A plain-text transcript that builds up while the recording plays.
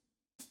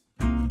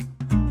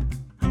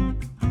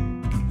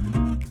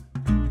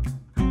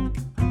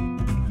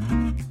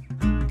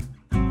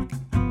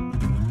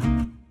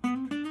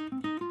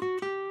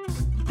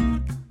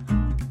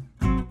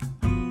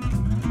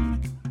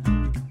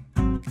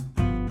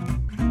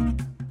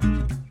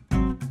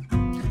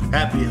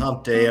Happy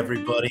Hump Day,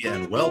 everybody,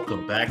 and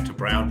welcome back to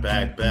Brown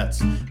Bag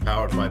Bets,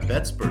 powered by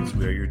BetSperts.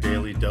 We are your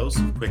daily dose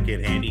of quick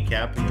hit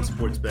handicapping and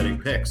sports betting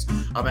picks.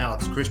 I'm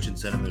Alex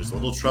Christensen, and there's a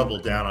little trouble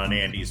down on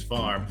Andy's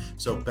farm.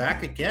 So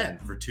back again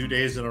for 2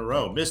 days in a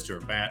row,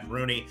 Mr. Matt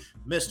Rooney.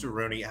 Mr.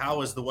 Rooney, how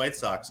was the White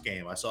Sox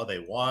game? I saw they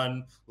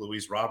won.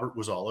 Luis Robert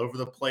was all over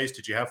the place.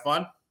 Did you have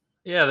fun?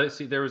 Yeah,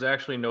 there was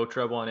actually no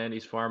trouble on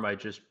Andy's farm. I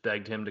just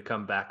begged him to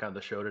come back on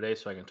the show today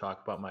so I can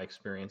talk about my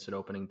experience at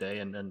opening day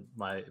and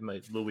my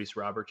Luis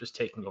Robert just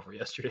taking over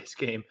yesterday's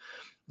game.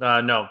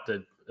 No,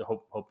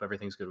 hope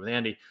everything's good with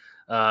Andy.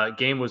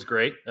 Game was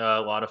great, a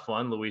lot of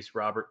fun. Luis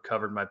Robert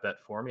covered my bet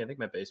for me. I think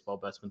my baseball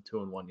bets went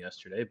 2-1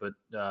 yesterday, but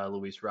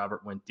Luis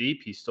Robert went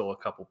deep. He stole a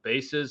couple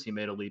bases. He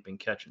made a leaping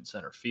catch in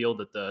center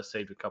field that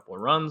saved a couple of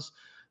runs.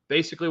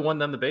 Basically won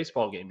them the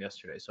baseball game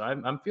yesterday. So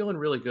I'm feeling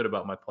really good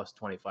about my plus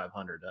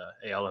 2,500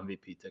 AL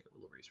MVP ticket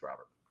with Luis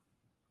Robert.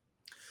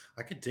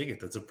 I could dig it.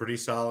 That's a pretty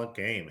solid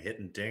game.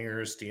 Hitting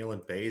dingers,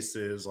 stealing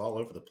bases, all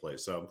over the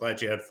place. So I'm glad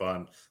you had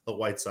fun. The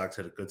White Sox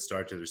had a good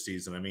start to their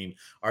season. I mean,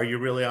 are you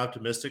really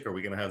optimistic? Are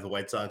we going to have the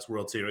White Sox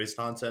World Series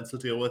nonsense to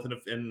deal with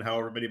in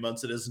however many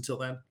months it is until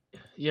then?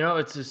 You know,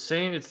 it's the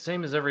same. It's the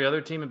same as every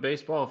other team in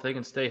baseball. If they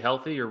can stay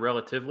healthy or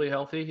relatively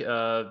healthy,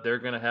 they're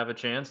going to have a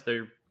chance.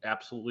 They're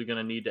absolutely going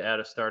to need to add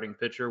a starting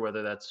pitcher,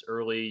 whether that's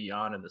early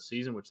on in the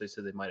season, which they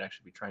said they might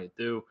actually be trying to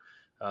do.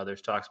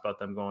 There's talks about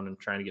them going and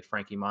trying to get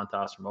Frankie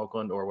Montas from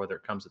Oakland, or whether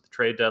it comes at the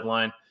trade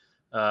deadline.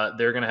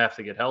 They're going to have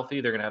to get healthy.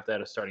 They're going to have to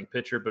add a starting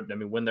pitcher. But I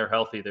mean, when they're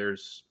healthy, their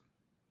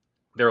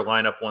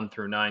lineup 1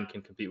 through 9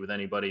 can compete with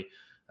anybody.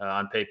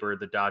 On paper,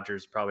 the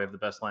Dodgers probably have the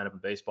best lineup in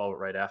baseball, but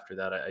right after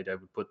that, I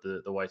would put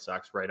the White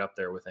Sox right up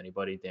there with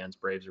anybody. Dan's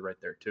Braves are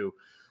right there too.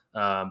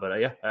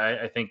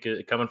 I think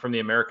coming from the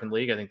American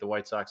League, I think the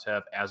White Sox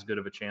have as good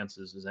of a chance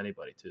as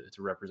anybody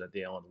to represent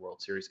the AL in the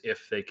World Series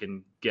if they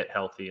can get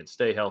healthy and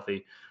stay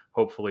healthy.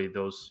 Hopefully,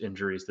 those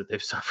injuries that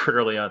they've suffered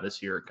early on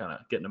this year are kind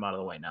of getting them out of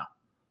the way now.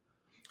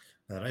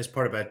 The nice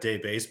part about day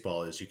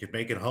baseball is you could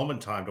make it home in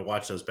time to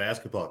watch those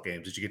basketball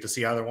games. Did you get to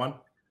see either one?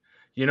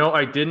 You know,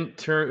 I didn't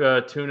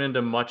tune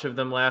into much of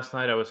them last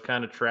night. I was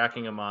kind of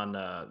tracking them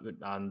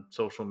on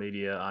social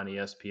media on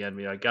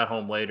ESPN. I got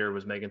home later,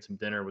 was making some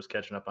dinner, was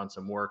catching up on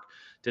some work.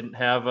 Didn't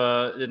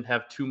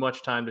have too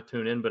much time to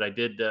tune in, but I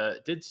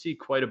did see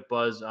quite a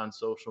buzz on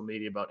social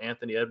media about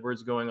Anthony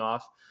Edwards going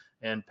off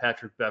and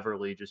Patrick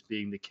Beverley just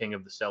being the king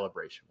of the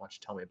celebration. Why don't you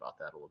tell me about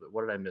that a little bit?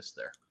 What did I miss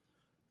there?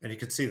 And you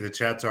can see the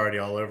chat's already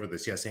all over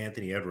this. Yes,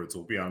 Anthony Edwards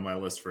will be on my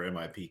list for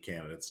MIP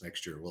candidates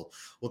next year.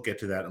 We'll get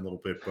to that in a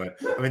little bit. But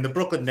I mean, the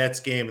Brooklyn Nets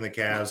game and the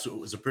Cavs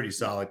was a pretty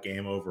solid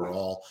game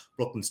overall.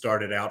 Brooklyn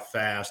started out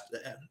fast.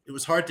 It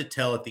was hard to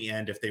tell at the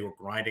end if they were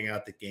grinding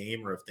out the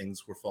game or if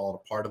things were falling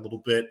apart a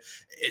little bit.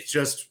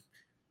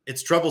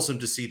 It's troublesome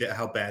to see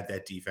how bad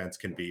that defense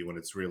can be when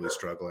it's really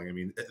struggling. I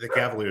mean, the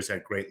Cavaliers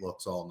had great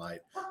looks all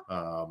night.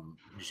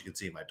 As you can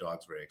see, my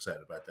dog's very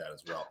excited about that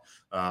as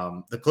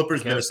well. The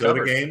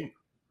Clippers-Minnesota game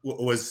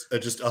was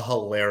just a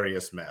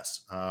hilarious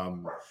mess.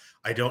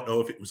 I don't know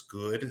if it was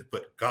good,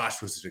 but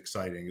gosh, was it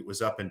exciting. It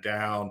was up and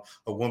down.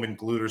 A woman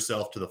glued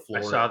herself to the floor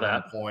I saw at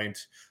that. one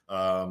point.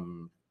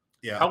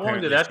 Yeah. How long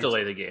did that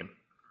delay the game?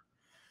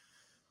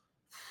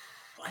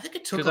 I think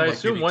it took because I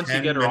assume maybe once you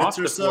 10 get her minutes off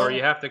or the floor, so.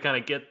 you have to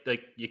kind of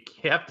you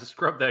have to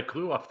scrub that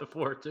glue off the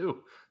floor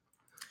too.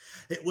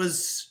 It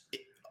was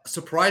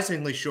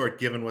surprisingly short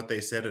given what they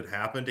said had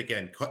happened.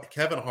 Again,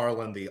 Kevin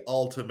Harlan, the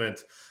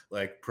ultimate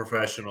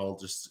professional,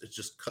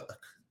 just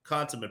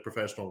consummate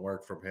professional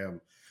work from him.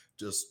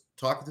 Just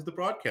talking through the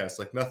broadcast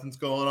like nothing's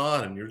going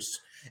on, and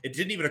it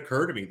didn't even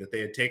occur to me that they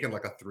had taken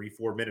like a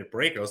 3-4 minute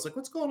break. I was like,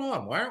 what's going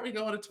on? Why aren't we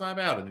going to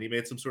timeout? And then he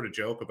made some sort of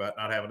joke about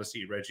not having to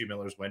see Reggie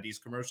Miller's Wendy's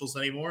commercials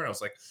anymore. And I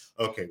was like,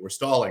 okay, we're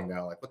stalling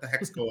now. Like, what the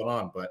heck's going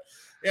on? But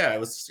yeah, it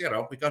was,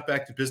 we got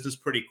back to business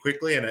pretty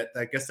quickly. And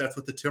I guess that's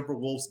what the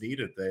Timberwolves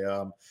needed. They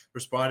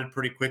responded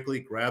pretty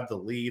quickly, grabbed the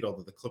lead,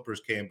 although the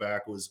Clippers came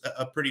back. It was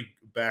a pretty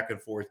back and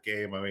forth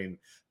game. I mean,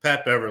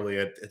 Pat Beverley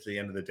at the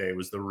end of the day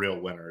was the real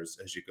winner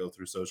as you go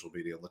through social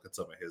media and look at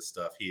some of his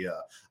stuff. He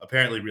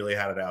apparently really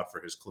had it out for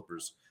his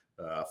Clippers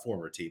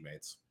former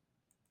teammates.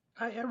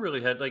 I really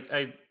had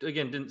I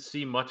again didn't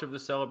see much of the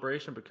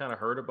celebration, but kind of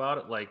heard about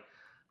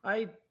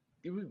it.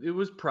 It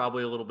was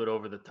probably a little bit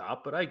over the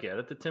top, but I get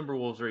it. The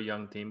Timberwolves are a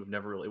young team who've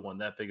never really won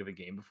that big of a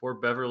game before.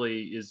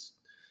 Beverly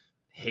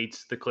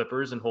hates the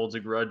Clippers and holds a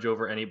grudge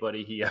over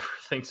anybody he ever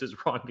thinks is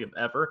wronged him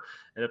ever.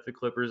 And if the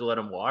Clippers let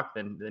him walk,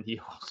 then he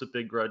holds a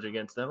big grudge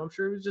against them. I'm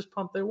sure he was just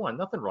pumped they won.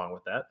 Nothing wrong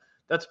with that.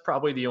 That's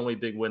probably the only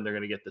big win they're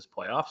going to get this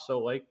playoff.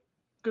 So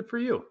good for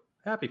you.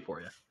 Happy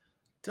for you.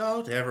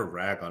 Don't ever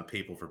rag on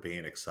people for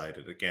being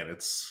excited. Again,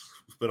 it's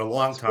been a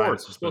long time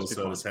since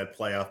Minnesota's had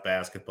playoff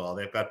basketball.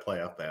 They've got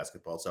playoff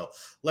basketball, so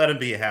let them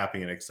be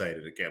happy and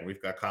excited. Again,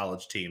 we've got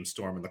college teams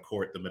storming the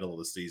court in the middle of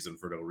the season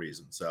for no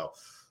reason. So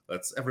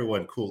let's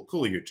everyone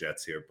cool your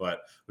jets here.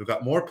 But we've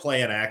got more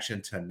play in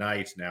action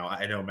tonight. Now,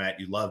 I know, Matt,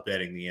 you love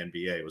betting the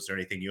NBA. Was there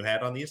anything you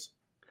had on these?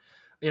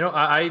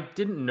 I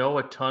didn't know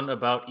a ton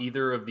about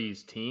either of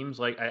these teams.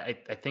 I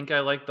think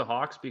I like the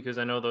Hawks because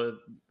I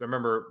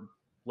remember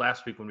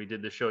last week when we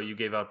did the show, you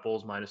gave out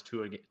Bulls minus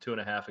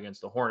 2.5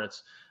 against the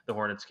Hornets. The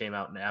Hornets came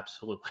out and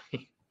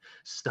absolutely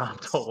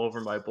stomped all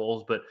over my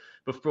Bulls. But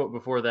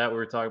before that, we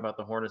were talking about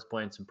the Hornets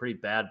playing some pretty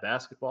bad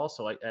basketball.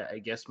 So I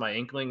guess my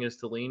inkling is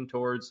to lean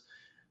towards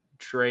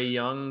Trae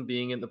Young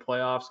being in the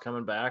playoffs,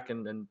 coming back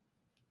and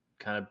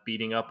kind of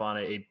beating up on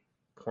a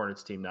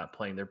Hornets team not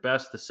playing their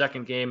best. The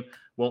second game,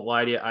 won't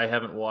lie to you, I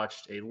haven't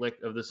watched a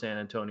lick of the San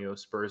Antonio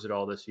Spurs at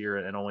all this year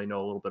and only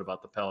know a little bit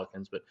about the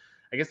Pelicans. But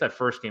I guess that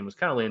first game was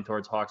kind of leaning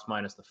towards Hawks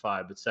minus the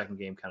 5, but second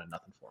game, kind of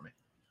nothing for me.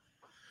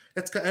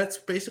 That's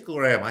basically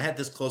where I am. I had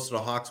this close to the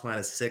Hawks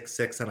minus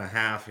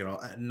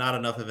 6.5. Not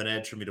enough of an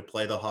edge for me to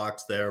play the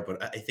Hawks there, but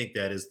I think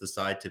that is the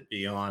side to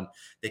be on.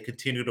 They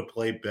continue to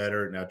play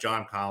better. Now,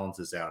 John Collins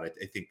is out.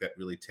 I think that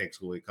really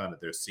takes away kind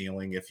of their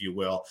ceiling, if you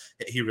will.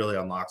 He really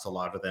unlocks a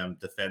lot of them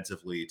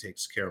defensively. He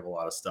takes care of a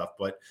lot of stuff,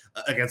 but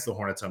against the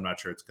Hornets, I'm not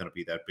sure it's going to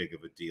be that big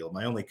of a deal.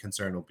 My only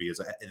concern will be is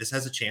this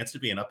has a chance to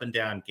be an up and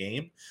down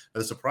game.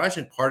 The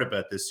surprising part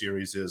about this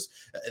series is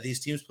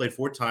these teams played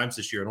 4 times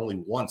this year and only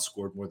once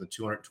scored more than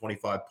 225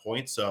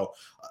 points. So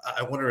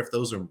I wonder if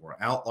those are more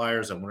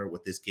outliers. I wonder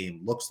what this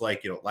game looks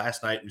like.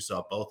 Last night we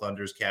saw both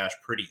unders cash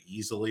pretty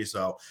easily.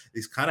 So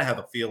these kind of have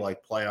a feel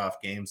like playoff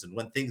games. And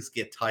when things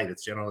get tight,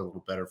 it's generally a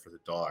little better for the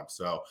Dogs.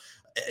 So,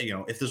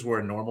 if this were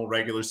a normal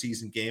regular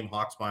season game,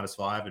 Hawks minus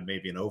 5 and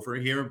maybe an over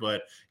here,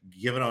 but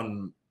given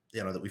on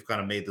that we've kind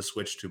of made the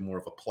switch to more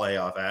of a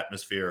playoff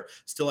atmosphere.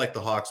 Still like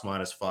the Hawks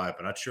minus 5,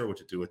 but not sure what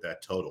to do with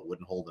that total.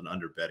 Wouldn't hold an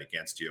under bet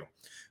against you.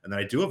 And then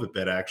I do have a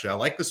bet, actually. I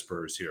like the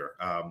Spurs here.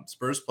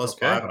 Spurs plus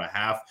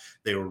 5.5.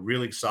 They were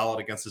really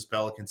solid against this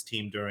Pelicans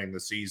team during the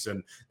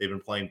season. They've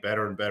been playing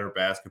better and better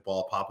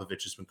basketball.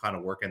 Popovich has been kind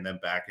of working them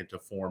back into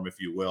form,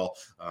 if you will.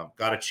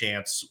 Got a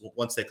chance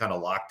once they kind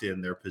of locked in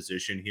their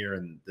position here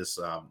in this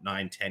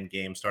 9-10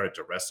 game, started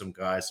to rest some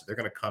guys. So they're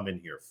going to come in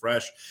here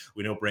fresh.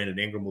 We know Brandon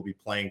Ingram will be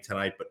playing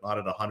tonight, but not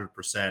at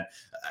 100%.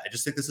 I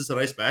just think this is a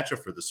nice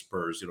matchup for the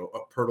Spurs.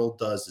 Pirtle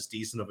does as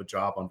decent of a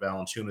job on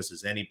Valanciunas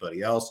as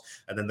anybody else.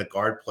 And then the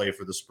guard play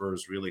for the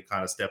Spurs really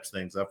kind of steps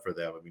things up for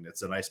them. I mean,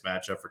 it's a nice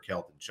matchup for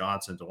Keldon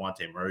Johnson.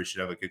 DeJounte Murray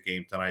should have a good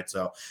game tonight.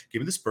 So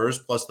give me the Spurs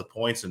plus the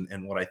points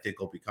and what I think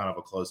will be kind of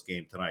a close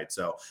game tonight.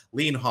 So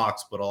lean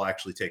Hawks, but I'll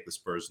actually take the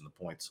Spurs and the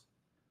points.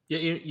 Yeah,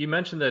 you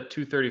mentioned that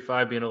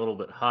 235 being a little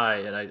bit high,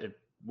 and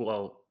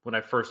when I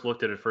first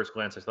looked at it at first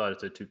glance, I thought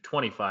it's a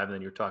 225, and then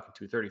you're talking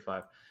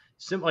 235.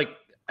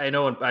 I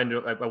know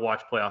I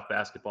watch playoff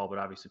basketball, but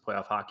obviously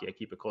playoff hockey, I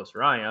keep a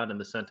closer eye on, and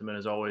the sentiment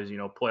is always,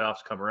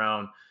 playoffs come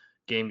around,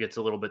 game gets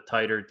a little bit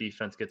tighter,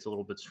 defense gets a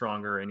little bit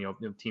stronger, and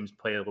teams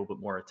pay a little bit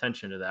more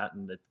attention to that,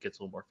 and it gets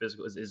a little more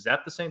physical. Is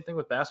that the same thing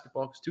with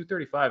basketball? Because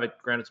 235,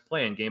 granted, it's a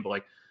playing game, but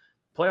like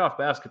playoff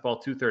basketball,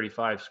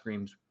 235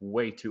 screams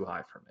way too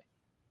high for me.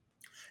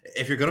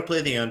 If you're going to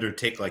play the under,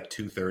 take like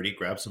 230,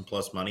 grab some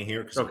plus money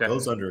here because if it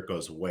goes under, it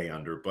goes way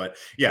under. But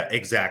yeah,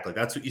 exactly.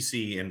 That's what you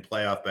see in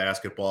playoff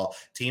basketball.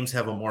 Teams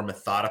have a more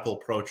methodical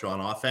approach on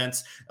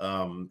offense.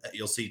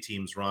 You'll see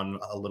teams run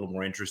a little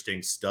more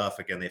interesting stuff.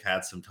 Again, they've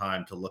had some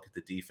time to look at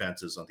the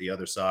defenses on the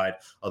other side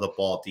of the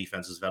ball.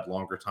 Defenses have had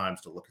longer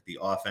times to look at the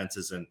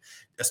offenses, and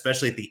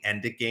especially at the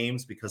end of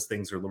games because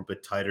things are a little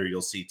bit tighter,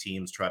 you'll see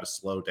teams try to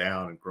slow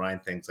down and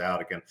grind things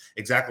out. Again,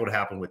 exactly what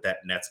happened with that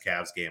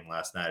Nets-Cavs game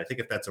last night. I think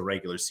if that's a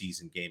regular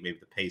season game, maybe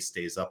the pace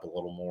stays up a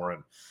little more.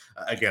 And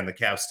again, the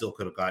Cavs still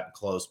could have gotten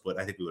close, but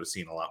I think we would have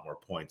seen a lot more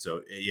points.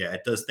 So yeah,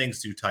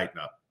 things do tighten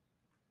up.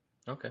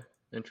 Okay.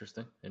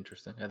 Interesting.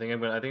 I think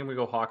I'm gonna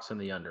go Hawks in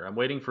the under. I'm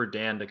waiting for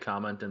Dan to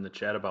comment in the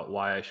chat about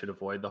why I should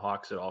avoid the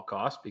Hawks at all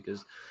costs,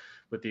 because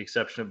with the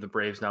exception of the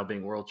Braves now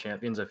being world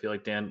champions, I feel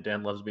like Dan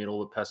loves being a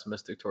little bit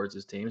pessimistic towards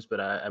his teams. But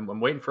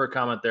I'm waiting for a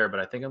comment there. But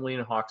I think I'm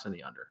leaning Hawks in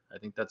the under. I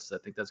think that's gonna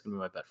be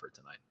my bet for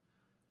tonight.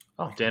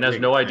 Oh, Dan has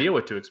no idea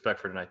what to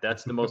expect for tonight.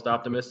 That's the most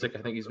optimistic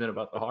I think he's been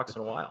about the Hawks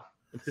in a while.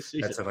 That's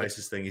the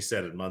nicest thing he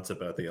said in months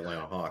about the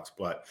Atlanta Hawks.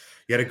 But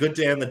you had a good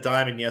day on the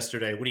diamond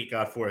yesterday. What do you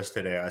got for us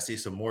today? I see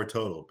some more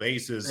total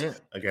bases. Yeah.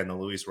 Again, the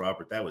Luis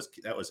Robert, that was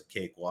a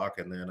cakewalk.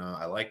 And then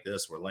I like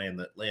this. We're laying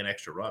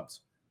extra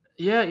runs.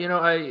 Yeah,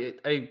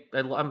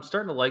 I'm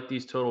starting to like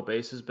these total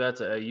bases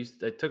bets. I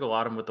took a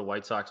lot of them with the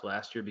White Sox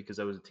last year because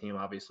that was a team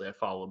obviously I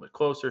follow a little bit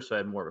closer, so I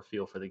had more of a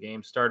feel for the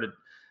game.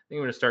 I think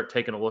I'm going to start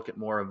taking a look at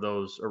more of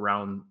those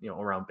around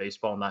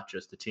baseball, not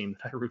just the team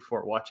that I root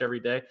for, watch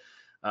every day.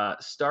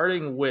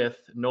 Starting with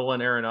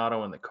Nolan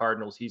Arenado and the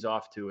Cardinals, he's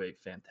off to a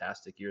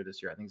fantastic year this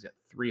year. I think he's got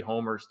 3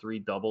 homers, 3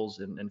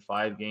 doubles in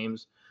 5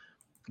 games.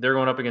 They're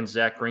going up against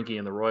Zach Greinke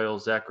and the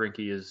Royals. Zach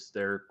Greinke is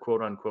their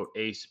quote-unquote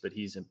ace, but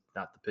he's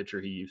not the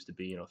pitcher he used to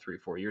be,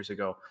 3-4 years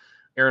ago.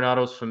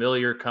 Arenado's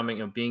familiar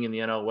being in the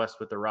NL West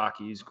with the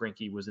Rockies.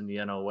 Greinke was in the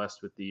NL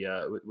West with the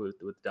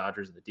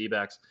Dodgers and the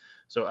D-backs.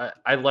 So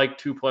I like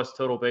 2+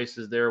 total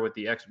bases there with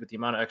the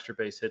amount of extra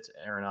base hits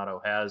Arenado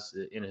has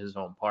in his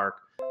home park.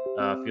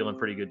 Feeling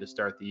pretty good to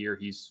start the year.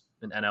 He's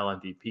an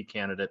NL MVP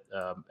candidate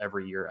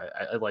every year.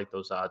 I like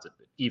those odds at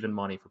even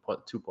money for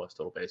 2+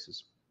 total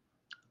bases.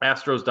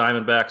 Astros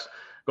Diamondbacks,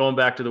 going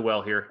back to the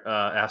well here.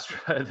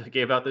 Astros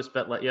gave out this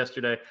bet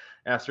yesterday.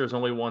 Astros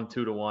only won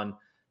 2-1.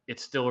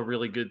 it's still a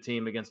really good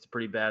team against a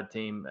pretty bad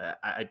team.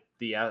 I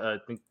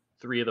think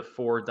 3 of the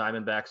 4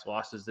 Diamondbacks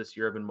losses this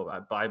year have been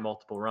by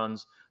multiple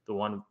runs. The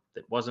one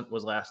that wasn't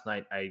was last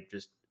night. I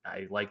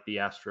like the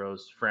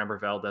Astros. Framber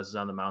Valdez is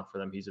on the mound for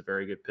them. He's a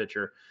very good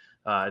pitcher.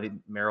 I think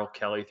Merrill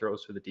Kelly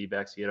throws for the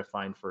D-backs. He had a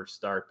fine first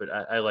start, but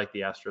I like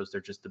the Astros.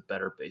 They're just a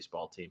better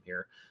baseball team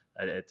here.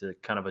 It's a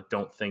kind of a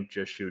don't think,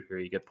 just shoot here.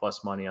 You get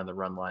plus money on the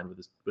run line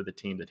with a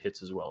team that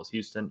hits as well as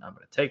Houston. I'm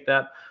going to take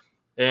that.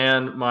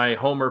 And my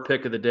homer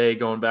pick of the day,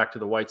 going back to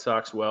the White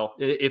Sox, well,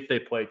 if they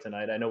play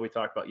tonight, I know we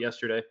talked about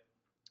yesterday.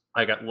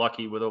 I got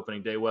lucky with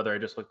opening day weather. I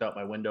just looked out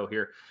my window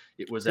here.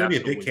 It was going to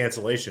be a big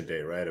cancellation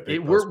day, right?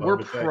 We're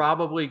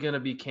probably going to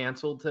be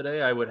canceled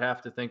today. I would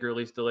have to think, or at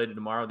least delayed to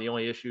tomorrow. The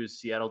only issue is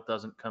Seattle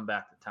doesn't come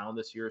back to town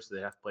this year, so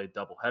they have to play a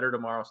doubleheader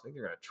tomorrow. So I think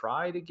they're going to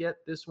try to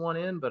get this one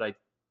in, but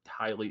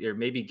or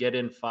maybe get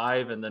in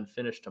 5 and then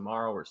finish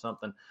tomorrow or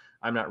something.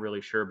 I'm not really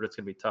sure, but it's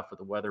going to be tough with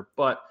the weather.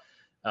 But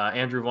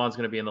Andrew Vaughn's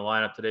going to be in the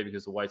lineup today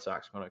because the White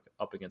Sox are going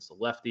up against the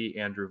lefty.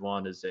 Andrew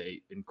Vaughn is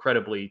a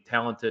incredibly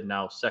talented,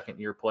 now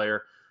second-year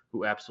player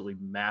who absolutely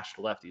mashed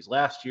lefties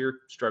last year,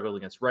 struggled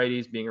against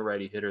righties. Being a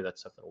righty hitter,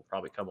 that's something that will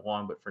probably come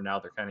along. But for now,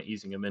 they're kind of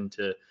easing him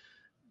into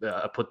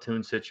a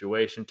platoon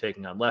situation,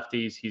 taking on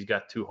lefties. He's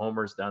got 2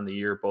 homers down the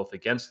year, both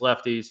against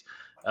lefties.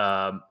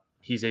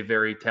 He's a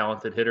very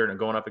talented hitter, and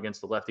going up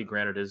against the lefty,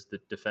 granted, is the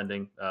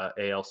defending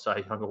AL Cy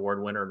Young Award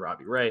winner and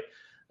Robbie Ray.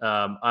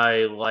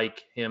 I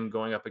like him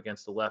going up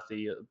against the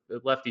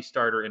lefty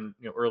starter in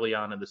early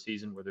on in the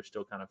season where they're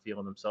still kind of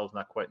feeling themselves,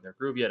 not quite in their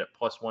groove yet, at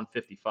plus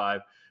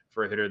 155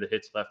 for a hitter that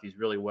hits lefties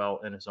really well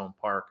in his own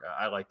park.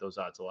 I like those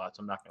odds a lot,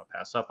 so I'm not going to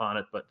pass up on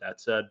it. But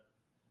that said,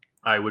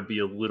 I would be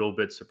a little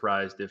bit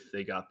surprised if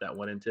they got that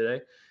one in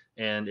today.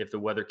 And if the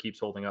weather keeps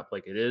holding up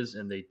like it is,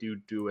 and they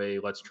do a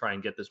let's try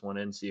and get this one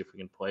in, see if we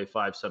can play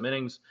 5 some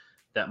innings,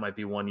 that might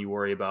be one you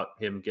worry about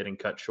him getting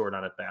cut short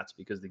on at bats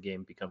because the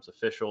game becomes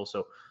official.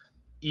 So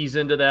ease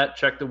into that,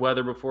 check the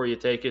weather before you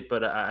take it.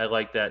 But I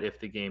like that if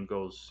the game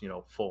goes,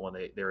 full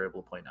and they're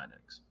able to play 9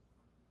 innings.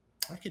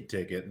 I could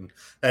take it, and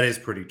that is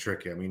pretty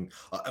tricky. I mean,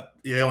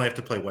 you only have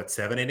to play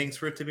 7 innings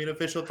for it to be an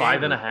official game?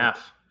 5.5.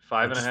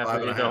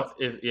 5.5.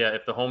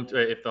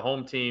 If the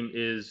home team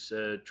is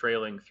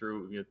trailing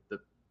through the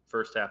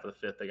first half of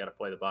the 5th, they got to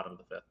play the bottom of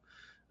the 5th.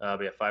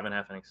 But yeah,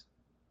 5.5 innings.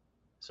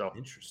 So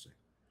interesting.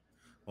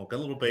 Well, got a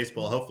little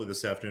baseball hopefully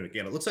this afternoon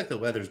again. It looks like the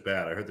weather's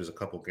bad. I heard there's a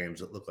couple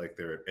games that look like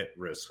they're at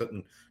risk.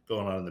 Something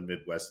going on in the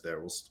Midwest there.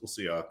 We'll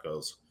see how it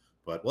goes.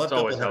 But it's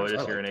always how it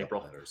is here in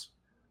April.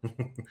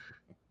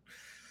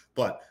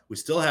 But we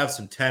still have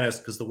some tennis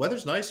because the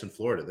weather's nice in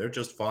Florida. They're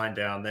just fine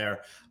down there.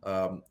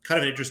 Kind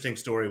of an interesting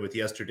story with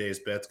yesterday's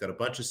bets. Got a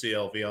bunch of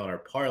CLV on our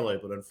parlay,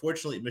 but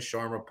unfortunately, Miss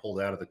Sharma pulled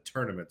out of the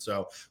tournament.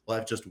 So we'll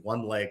have just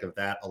one leg of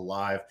that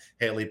alive.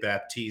 Haley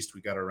Baptiste,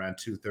 we got around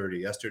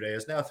 2:30 yesterday,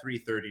 is now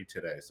 3:30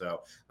 today.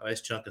 So a nice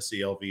chunk of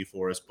CLV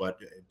for us. But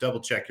double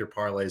check your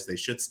parlays. They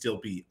should still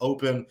be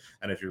open.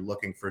 And if you're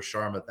looking for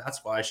Sharma,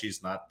 that's why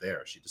she's not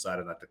there. She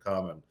decided not to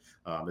come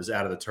and is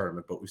out of the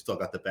tournament. But we still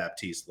got the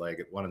Baptiste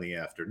leg at 1 in the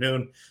afternoon.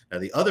 Now,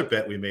 the other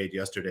bet we made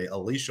yesterday,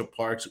 Alicia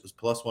Parks, it was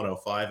plus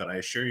 105, and I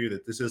assure you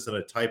that this isn't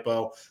a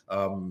typo.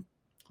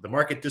 The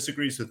market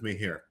disagrees with me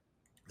here.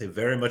 They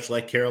very much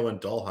like Carolyn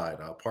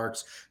Dullhide.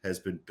 Parks has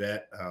been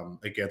bet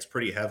against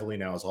pretty heavily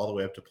now, is all the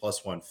way up to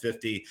plus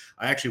 150.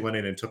 I actually went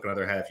in and took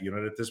another half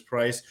unit at this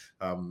price.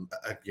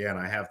 Again,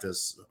 I have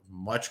this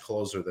much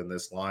closer than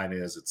this line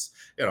is. It's,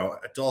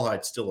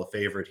 Dullhide's still a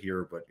favorite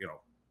here, but,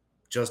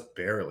 just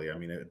barely. I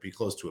mean, it would be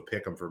close to a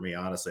pick 'em for me,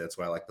 honestly. That's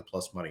why I like the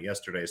plus money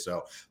yesterday.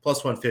 So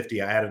plus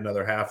 150, I had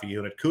another half a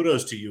unit.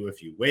 Kudos to you.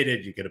 If you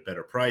waited, you get a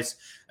better price.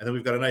 And then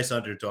we've got a nice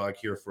underdog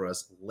here for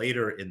us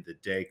later in the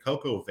day.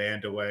 Coco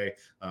Vandeweghe,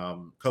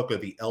 Coco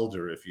the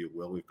Elder, if you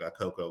will. We've got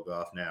Coco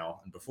Gauff now.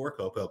 And before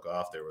Coco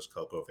Gauff, there was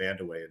Coco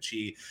Vandeweghe. And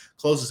she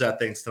closes out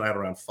things tonight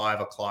around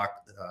 5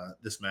 o'clock.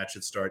 This match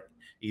should start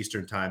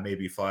Eastern time,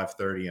 maybe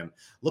 5:30. And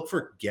look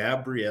for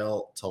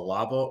Gabrielle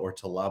Talaba or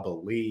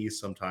Talaba Lee,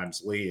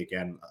 sometimes Lee.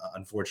 Again,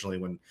 unfortunately,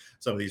 when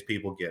some of these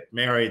people get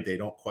married, they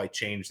don't quite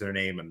change their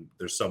name. And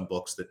there's some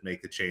books that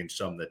make the change,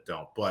 some that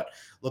don't. But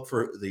look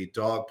for the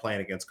dog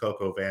playing against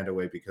Coco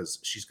Vandeweghe because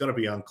she's going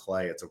to be on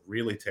clay. It's a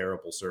really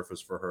terrible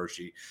surface for her.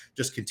 She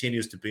just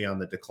continues to be on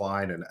the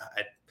decline. And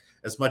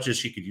as much as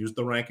she could use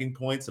the ranking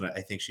points, and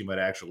I think she might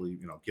actually,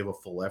 give a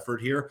full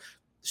effort here,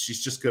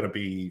 she's just going to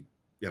be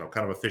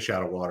kind of a fish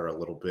out of water a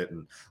little bit.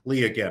 And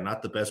Lee, again,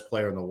 not the best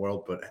player in the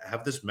world, but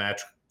have this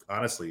match,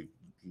 honestly,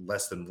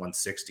 less than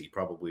 160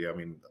 probably. I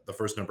mean, the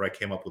first number I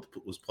came up with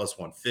was plus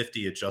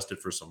 150, adjusted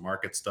for some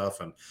market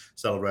stuff, and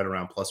settled right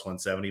around plus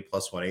 170,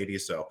 plus 180.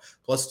 So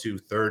plus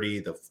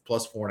 230, the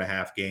plus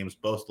 4.5 games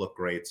both look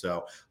great.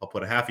 So I'll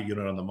put a half a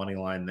unit on the money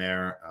line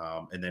there,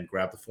 and then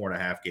grab the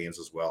 4.5 games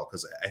as well,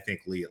 because I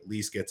think Lee at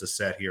least gets a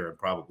set here and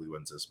probably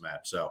wins this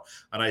match. So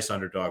a nice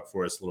underdog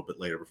for us a little bit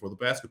later before the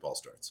basketball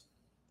starts.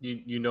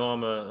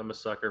 I'm a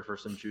sucker for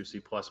some juicy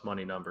plus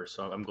money numbers,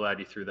 so I'm glad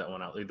you threw that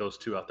one out. Leave those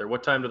two out there.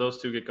 What time do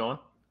those two get going?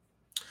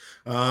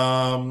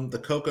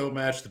 The Coco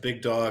match, the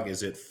big dog,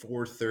 is at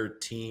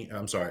 4:13.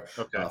 I'm sorry,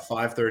 Okay.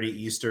 5:30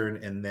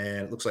 Eastern, and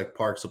then it looks like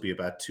Parks will be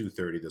about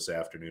 2:30 this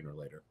afternoon or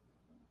later.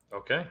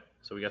 Okay.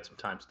 So we got some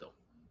time still.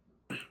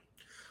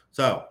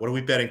 So, what are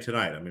we betting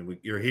tonight? I mean,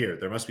 you're here.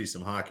 There must be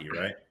some hockey,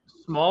 right?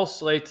 Small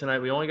slate tonight.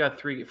 We only got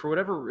three for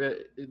whatever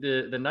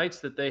the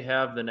nights that they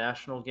have the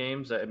national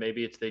games.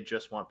 Maybe it's they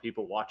just want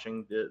people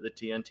watching the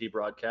TNT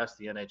broadcast.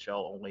 The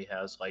NHL only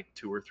has like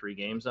 2 or 3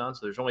 games on,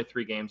 so there's only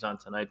 3 games on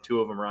tonight. 2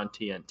 of them are on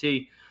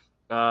TNT.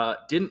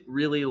 Didn't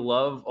really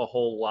love a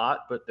whole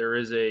lot, but there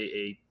is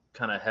a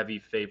kind of heavy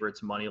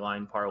favorites money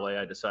line parlay.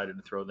 I decided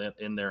to throw that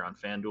in there on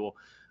FanDuel.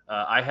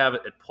 I have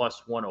it at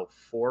plus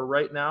 104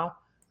 right now.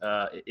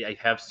 I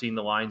have seen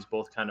the lines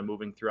both kind of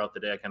moving throughout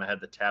the day. I kind of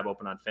had the tab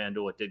open on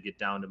FanDuel. It did get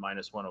down to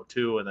minus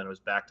 102, and then it was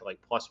back to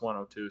like plus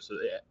 102. So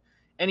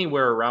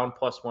anywhere around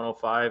plus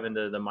 105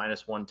 into the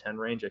minus 110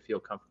 range, I feel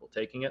comfortable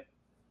taking it.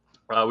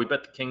 We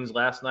bet the Kings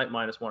last night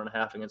minus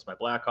 1.5 against my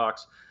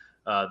Blackhawks.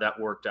 That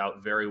worked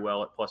out very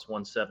well at plus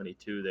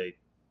 172. They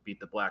beat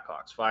the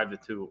Blackhawks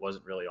 5-2. It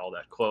wasn't really all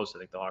that close. I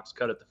think the Hawks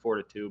cut it to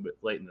 4-2, but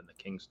late, and then the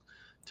Kings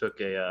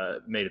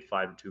made it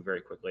 5-2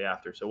 very quickly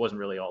after. So it wasn't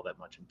really all that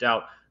much in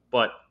doubt.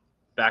 But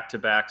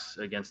back-to-backs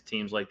against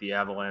teams like the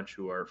Avalanche,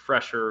 who are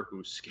fresher,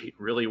 who skate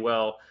really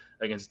well,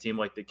 against a team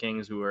like the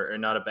Kings, who are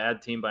not a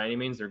bad team by any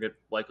means. They're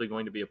likely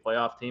going to be a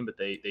playoff team, but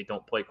they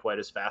don't play quite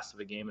as fast of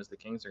a game as the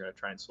Kings. They're going to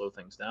try and slow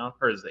things down,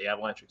 or as the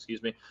Avalanche,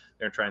 excuse me.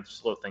 They're going to try and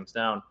slow things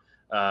down.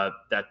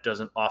 That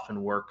doesn't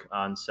often work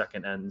on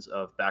second ends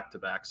of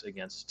back-to-backs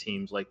against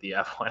teams like the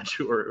Avalanche,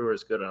 who are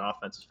as good on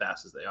offense as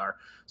fast as they are.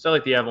 So I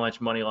like the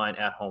Avalanche money line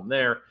at home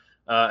there.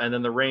 And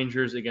then the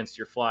Rangers against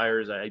your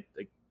Flyers. I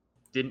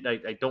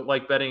don't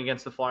like betting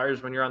against the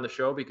Flyers when you're on the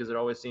show because it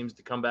always seems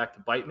to come back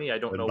to bite me. I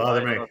don't know why.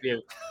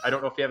 I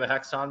don't know if you have a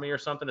hex on me or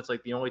something. It's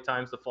like the only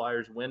times the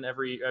Flyers win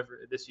every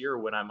this year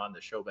when I'm on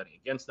the show betting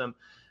against them.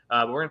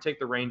 But we're going to take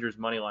the Rangers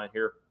money line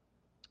here.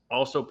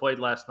 Also played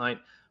last night,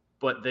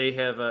 but they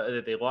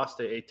lost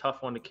a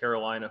tough one to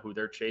Carolina, who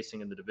they're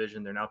chasing in the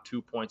division. They're now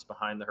 2 points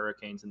behind the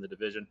Hurricanes in the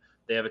division.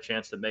 They have a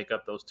chance to make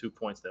up those 2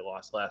 points they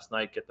lost last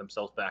night, get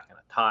themselves back in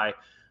a tie.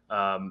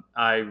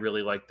 I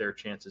really like their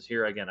chances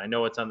here. Again, I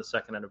know it's on the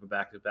second end of a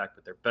back-to-back,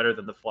 but they're better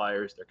than the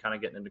Flyers. They're kind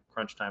of getting into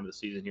crunch time of the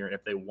season here, and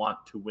if they want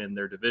to win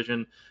their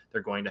division,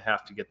 they're going to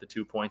have to get the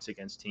 2 points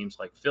against teams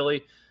like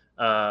Philly.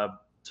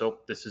 So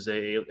this is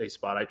a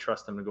spot I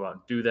trust them to go out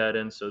and do that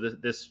in. So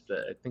this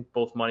I think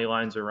both money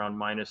lines are around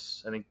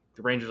minus. I think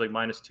the Rangers like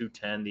minus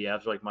 210, the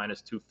Avs are like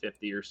minus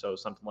 250 or so,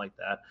 something like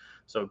that.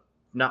 So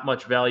not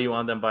much value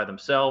on them by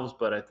themselves,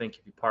 but I think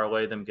if you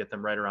parlay them, get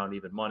them right around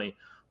even money.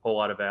 Whole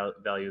lot of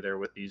value there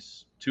with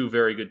these two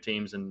very good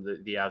teams, and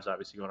the Avs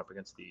obviously going up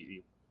against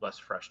the less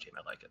fresh team.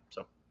 I like it.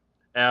 So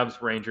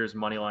Avs, Rangers,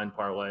 money line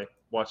parlay.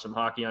 Watch some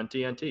hockey on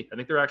TNT. I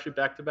think they're actually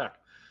back to back.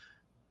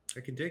 I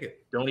can dig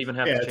it. Don't even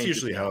have to change. It's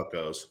usually how it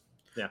goes.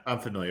 Yeah. I'm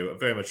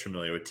very much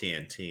familiar with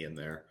TNT and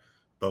their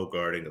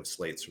bogarting of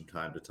slates from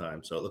time to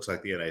time. So it looks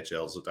like the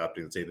NHL is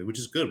adopting the same thing, which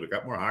is good. We've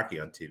got more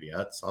hockey on TV.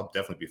 I'll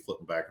definitely be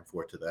flipping back and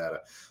forth to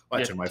that.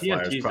 Watching my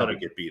Flyers probably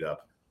get beat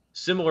up.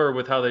 Similar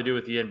with how they do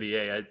with the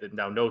NBA.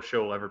 Now, no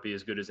show will ever be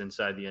as good as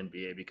Inside the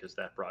NBA because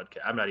that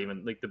broadcast. I'm not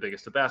even like the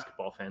biggest of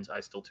basketball fans.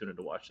 I still tune in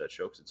to watch that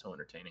show because it's so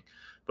entertaining.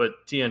 But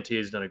TNT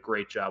has done a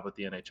great job with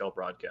the NHL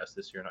broadcast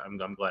this year, and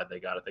I'm glad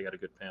they got it. They got a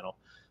good panel.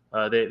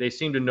 They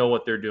seem to know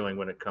what they're doing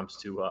when it comes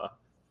to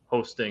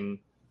hosting,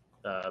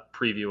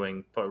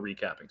 previewing,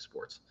 recapping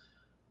sports.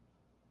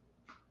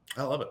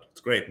 I love it.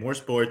 It's great. More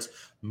sports,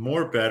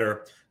 more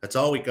better. That's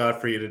all we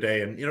got for you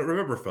today. And,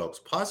 remember, folks,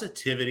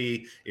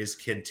 positivity is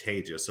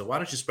contagious. So why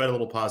don't you spread a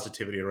little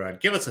positivity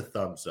around? Give us a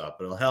thumbs up.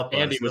 It'll help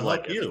Andy us. It'll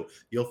help you.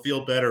 You'll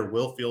feel better.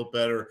 We'll feel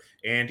better.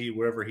 Andy,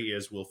 wherever he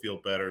is, will feel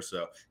better.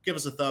 So give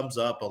us a thumbs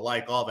up, a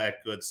like, all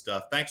that good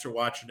stuff. Thanks for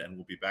watching, and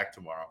we'll be back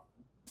tomorrow.